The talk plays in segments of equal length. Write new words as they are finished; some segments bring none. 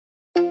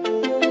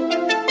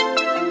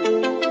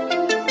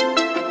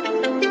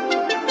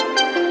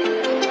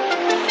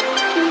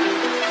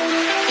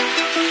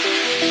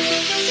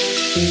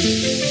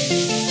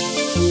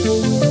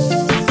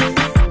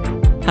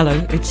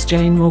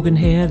Jane Morgan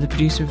here, the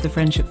producer of The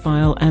Friendship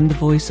File and the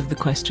voice of the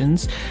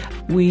questions.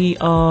 We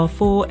are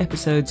 4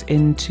 episodes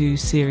into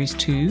Series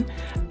 2,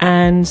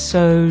 and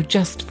so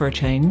just for a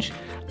change,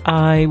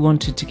 I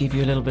wanted to give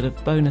you a little bit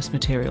of bonus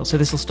material. So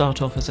this will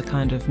start off as a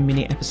kind of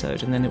mini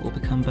episode, and then it will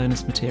become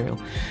bonus material.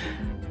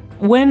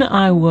 When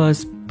I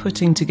was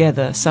putting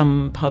together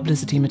some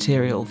publicity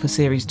material for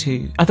Series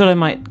 2, I thought I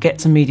might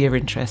get some media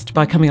interest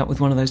by coming up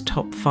with one of those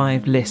top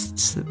 5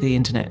 lists that the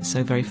internet is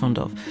so very fond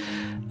of.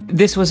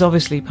 This was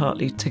obviously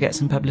partly to get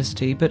some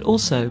publicity, but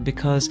also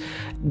because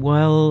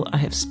while I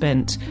have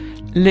spent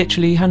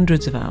literally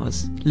hundreds of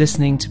hours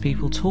listening to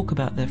people talk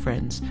about their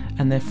friends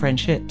and their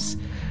friendships,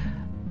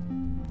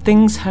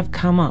 things have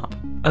come up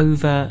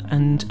over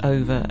and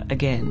over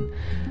again.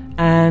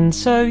 And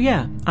so,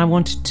 I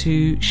wanted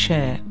to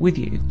share with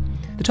you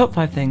the top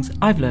 5 things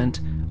I've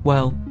learned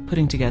while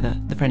putting together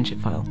the Friendship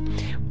File.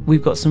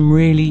 We've got some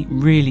really,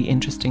 really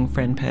interesting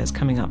friend pairs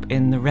coming up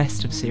in the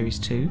rest of Series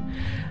 2.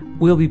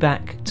 We'll be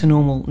back to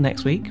normal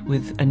next week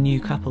with a new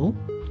couple.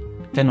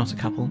 They're not a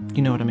couple,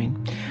 you know what I mean.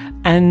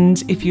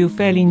 And if you're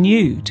fairly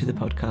new to the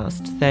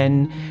podcast,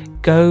 then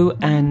go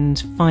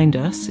and find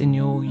us in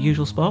your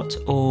usual spot,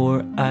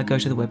 or go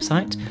to the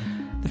website,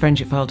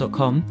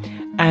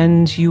 thefriendshipfile.com,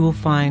 and you will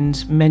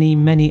find many,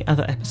 many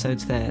other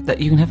episodes there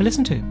that you can have a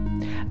listen to.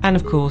 And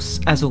of course,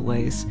 as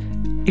always,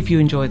 if you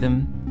enjoy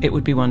them, it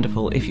would be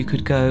wonderful if you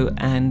could go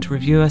and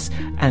review us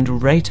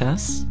and rate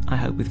us, I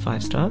hope with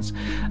 5 stars,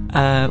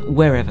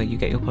 wherever you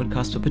get your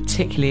podcast, but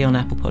particularly on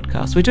Apple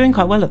Podcasts. We're doing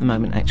quite well at the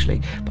moment,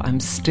 actually, but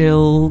I'm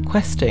still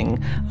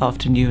questing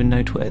after new and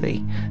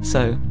noteworthy.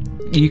 So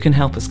you can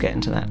help us get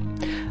into that.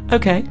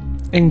 Okay,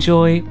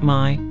 enjoy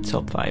my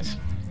top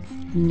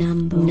 5.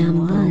 Number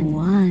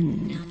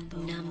one.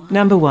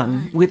 Number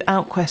 1,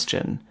 without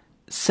question,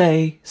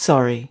 say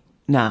sorry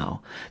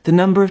now. The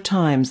number of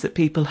times that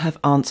people have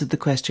answered the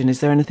question, is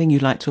there anything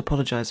you'd like to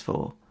apologise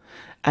for?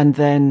 And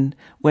then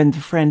when the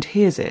friend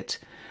hears it,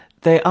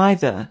 they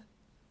either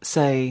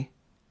say,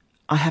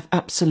 I have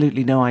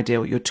absolutely no idea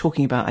what you're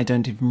talking about, I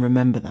don't even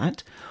remember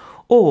that.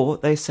 Or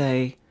they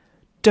say,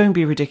 don't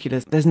be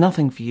ridiculous, there's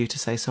nothing for you to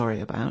say sorry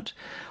about.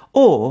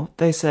 Or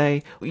they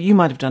say, you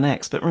might have done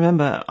X, but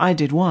remember, I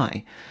did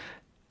Y.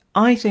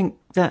 I think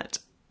that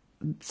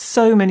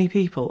so many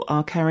people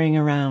are carrying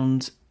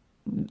around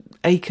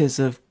acres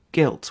of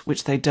guilt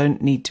which they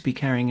don't need to be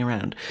carrying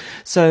around.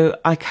 So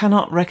I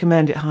cannot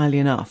recommend it highly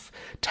enough.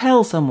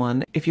 Tell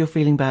someone if you're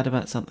feeling bad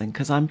about something,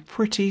 because I'm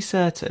pretty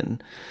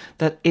certain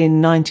that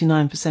in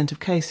 99% of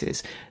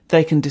cases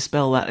they can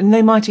dispel that, and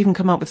they might even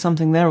come up with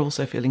something they're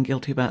also feeling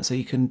guilty about, so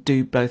you can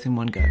do both in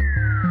one go.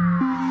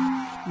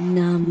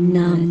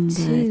 Number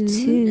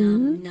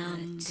two.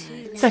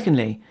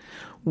 Secondly,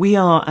 we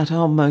are at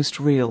our most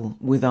real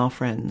with our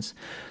friends.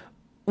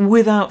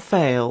 Without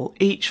fail,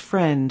 each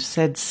friend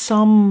said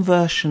some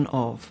version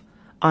of,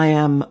 I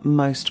am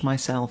most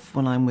myself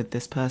when I'm with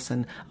this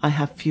person. I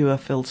have fewer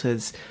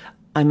filters.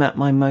 I'm at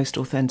my most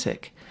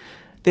authentic.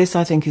 This,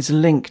 I think, is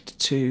linked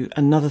to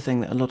another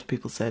thing that a lot of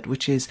people said,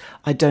 which is,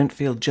 I don't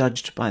feel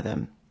judged by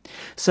them.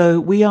 So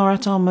we are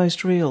at our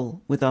most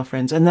real with our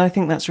friends. And I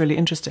think that's really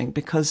interesting,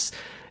 because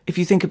if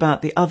you think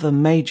about the other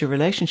major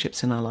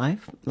relationships in our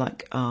life,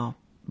 like our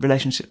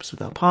relationships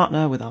with our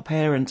partner, with our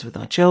parents, with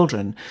our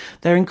children,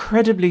 they're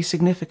incredibly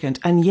significant,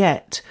 and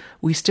yet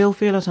we still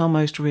feel at our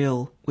most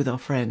real with our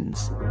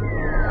friends.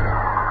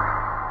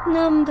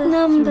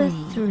 Number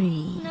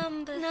three.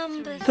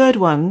 Third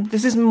one,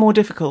 this is more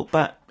difficult,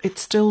 but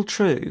it's still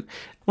true.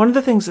 One of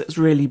the things that's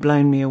really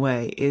blown me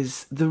away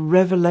is the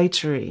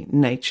revelatory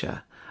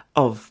nature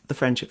of the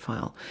Friendship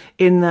File,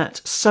 in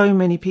that so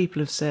many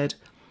people have said,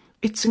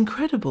 it's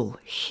incredible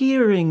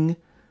hearing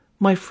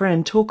my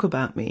friend talk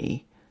about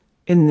me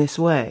in this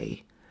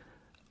way.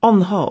 On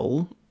the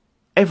whole,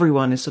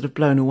 everyone is sort of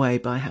blown away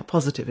by how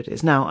positive it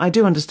is. Now, I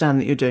do understand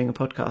that you're doing a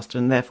podcast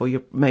and therefore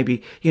you're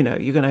maybe, you're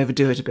going to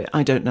overdo it a bit.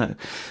 I don't know.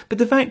 But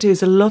the fact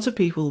is, a lot of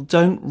people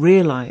don't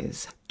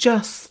realise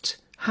just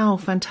how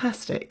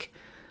fantastic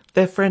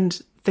their friend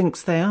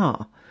thinks they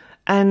are.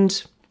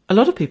 And a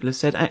lot of people have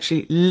said,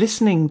 actually,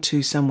 listening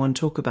to someone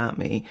talk about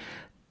me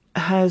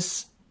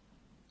has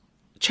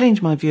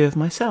changed my view of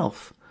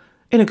myself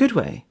in a good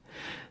way.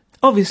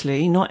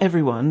 Obviously, not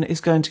everyone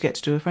is going to get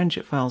to do a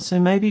Friendship File, so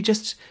maybe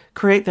just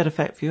create that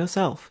effect for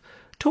yourself.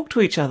 Talk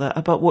to each other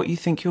about what you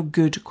think your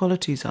good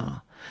qualities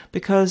are,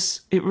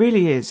 because it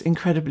really is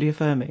incredibly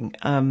affirming.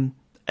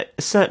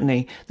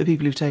 Certainly, the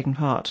people who've taken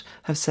part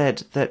have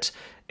said that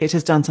it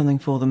has done something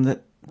for them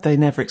that they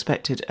never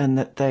expected and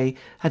that they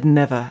had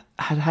never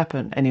had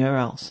happen anywhere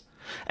else.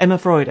 Emma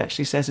Freud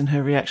actually says in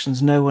her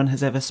reactions, no one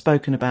has ever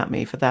spoken about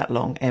me for that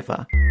long,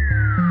 ever.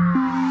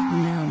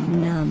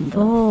 Number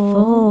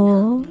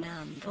four.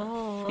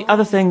 The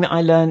other thing that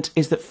I learned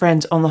is that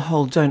friends on the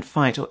whole don't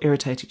fight or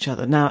irritate each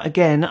other. Now,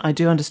 again, I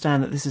do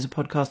understand that this is a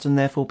podcast and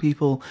therefore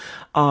people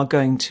are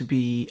going to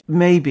be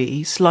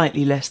maybe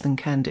slightly less than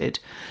candid.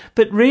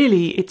 But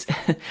really,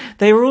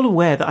 they are all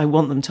aware that I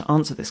want them to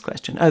answer this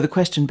question. Oh, the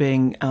question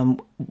being,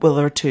 well,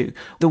 there are two.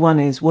 The one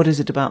is, what is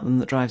it about them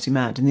that drives you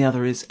mad? And the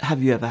other is,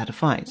 have you ever had a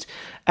fight?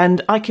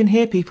 And I can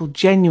hear people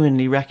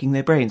genuinely racking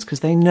their brains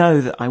because they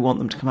know that I want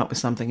them to come up with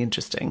something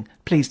interesting.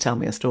 Please tell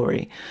me a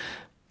story.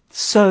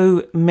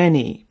 So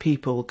many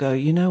people go,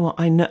 you know what,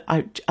 I know,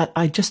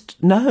 I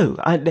just know.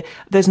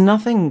 There's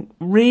nothing,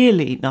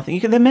 really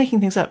nothing. They're making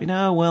things up,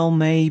 well,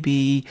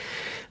 maybe,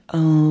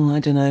 I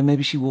don't know,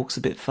 maybe she walks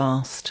a bit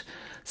fast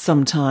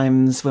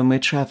sometimes when we're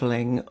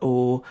travelling,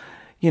 or,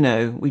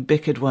 we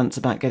bickered once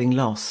about getting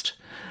lost.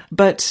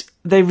 But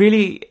they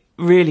really,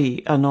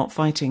 really are not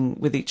fighting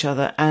with each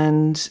other,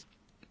 and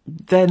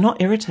they're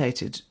not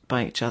irritated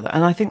by each other.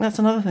 And I think that's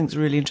another thing that's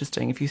really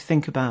interesting if you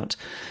think about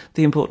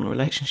the important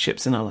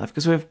relationships in our life,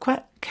 because we're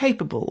quite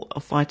capable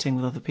of fighting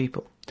with other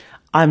people.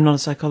 I'm not a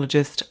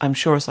psychologist. I'm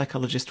sure a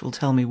psychologist will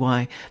tell me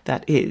why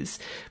that is.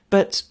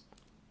 But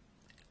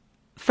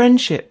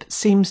friendship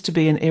seems to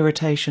be an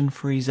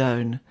irritation-free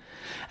zone.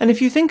 And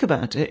if you think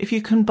about it, if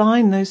you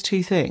combine those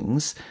two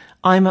things,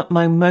 I'm at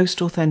my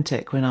most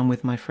authentic when I'm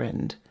with my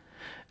friend.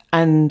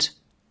 And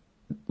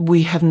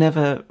we have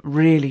never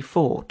really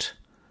fought.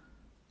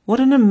 What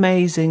an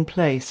amazing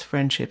place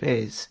friendship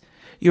is.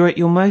 You're at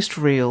your most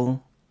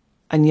real,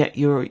 and yet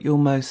you're at your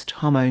most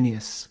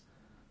harmonious.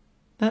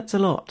 That's a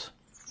lot.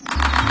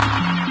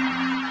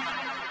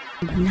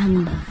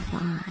 Number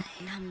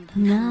 5.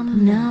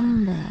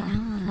 Number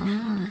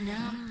 5.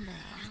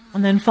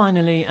 And then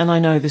finally, and I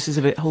know this is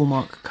a bit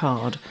Hallmark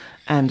card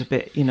and a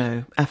bit,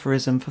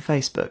 aphorism for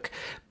Facebook,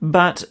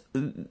 but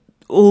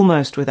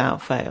almost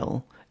without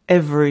fail,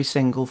 every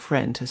single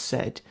friend has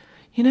said,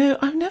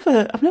 I've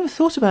never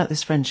thought about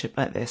this friendship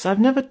like this. I've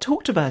never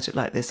talked about it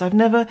like this. I've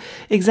never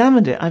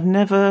examined it. I've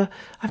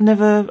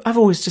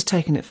always just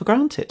taken it for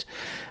granted.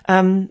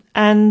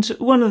 And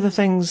one of the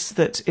things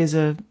that is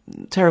a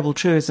terrible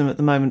truism at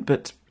the moment,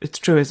 but it's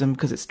truism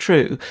because it's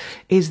true,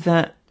 is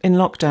that in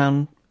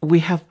lockdown, we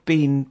have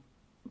been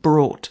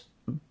brought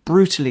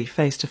brutally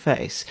face to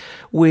face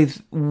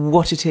with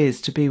what it is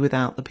to be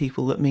without the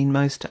people that mean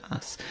most to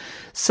us.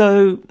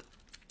 So,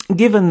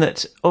 given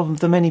that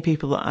of the many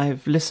people that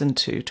I've listened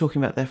to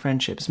talking about their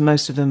friendships,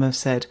 most of them have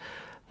said,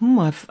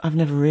 I've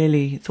never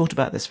really thought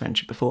about this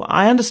friendship before.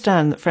 I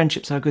understand that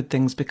friendships are good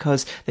things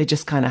because they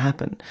just kind of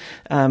happen,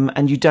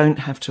 and you don't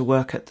have to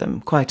work at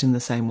them quite in the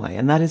same way,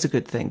 and that is a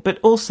good thing. But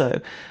also,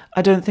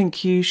 I don't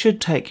think you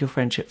should take your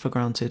friendship for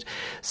granted.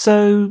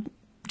 So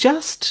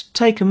just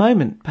take a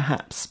moment,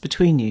 perhaps,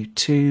 between you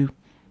to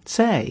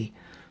say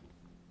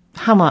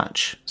how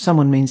much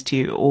someone means to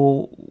you,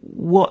 or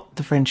what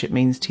the friendship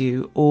means to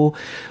you, or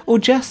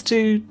just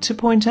to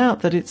point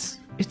out that it's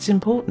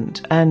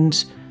important,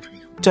 and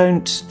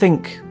don't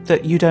think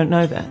that you don't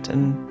know that,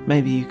 and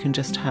maybe you can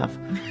just have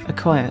a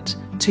quiet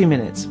 2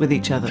 minutes with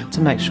each other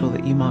to make sure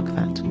that you mark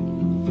that.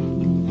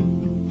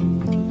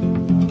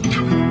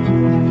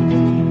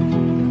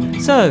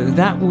 So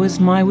that was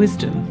my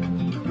wisdom,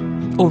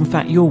 or in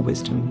fact your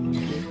wisdom.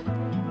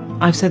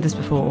 I've said this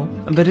before,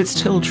 but it's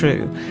still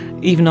true.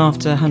 Even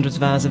after hundreds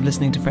of hours of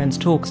listening to friends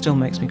talk still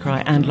makes me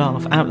cry and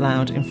laugh out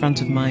loud in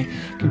front of my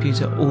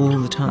computer all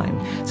the time.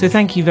 So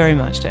thank you very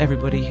much to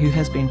everybody who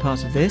has been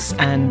part of this.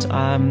 And,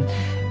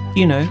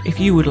 if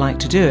you would like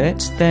to do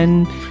it,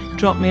 then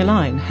drop me a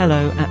line,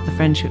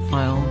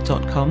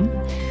 hello@thefriendshipfile.com.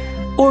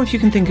 Or if you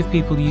can think of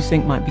people you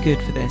think might be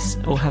good for this,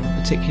 or have a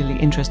particularly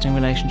interesting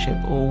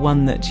relationship, or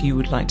one that you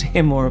would like to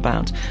hear more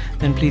about,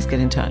 then please get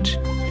in touch.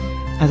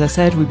 As I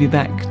said, we'll be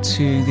back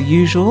to the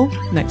usual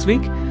next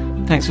week.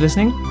 Thanks for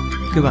listening.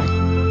 Goodbye.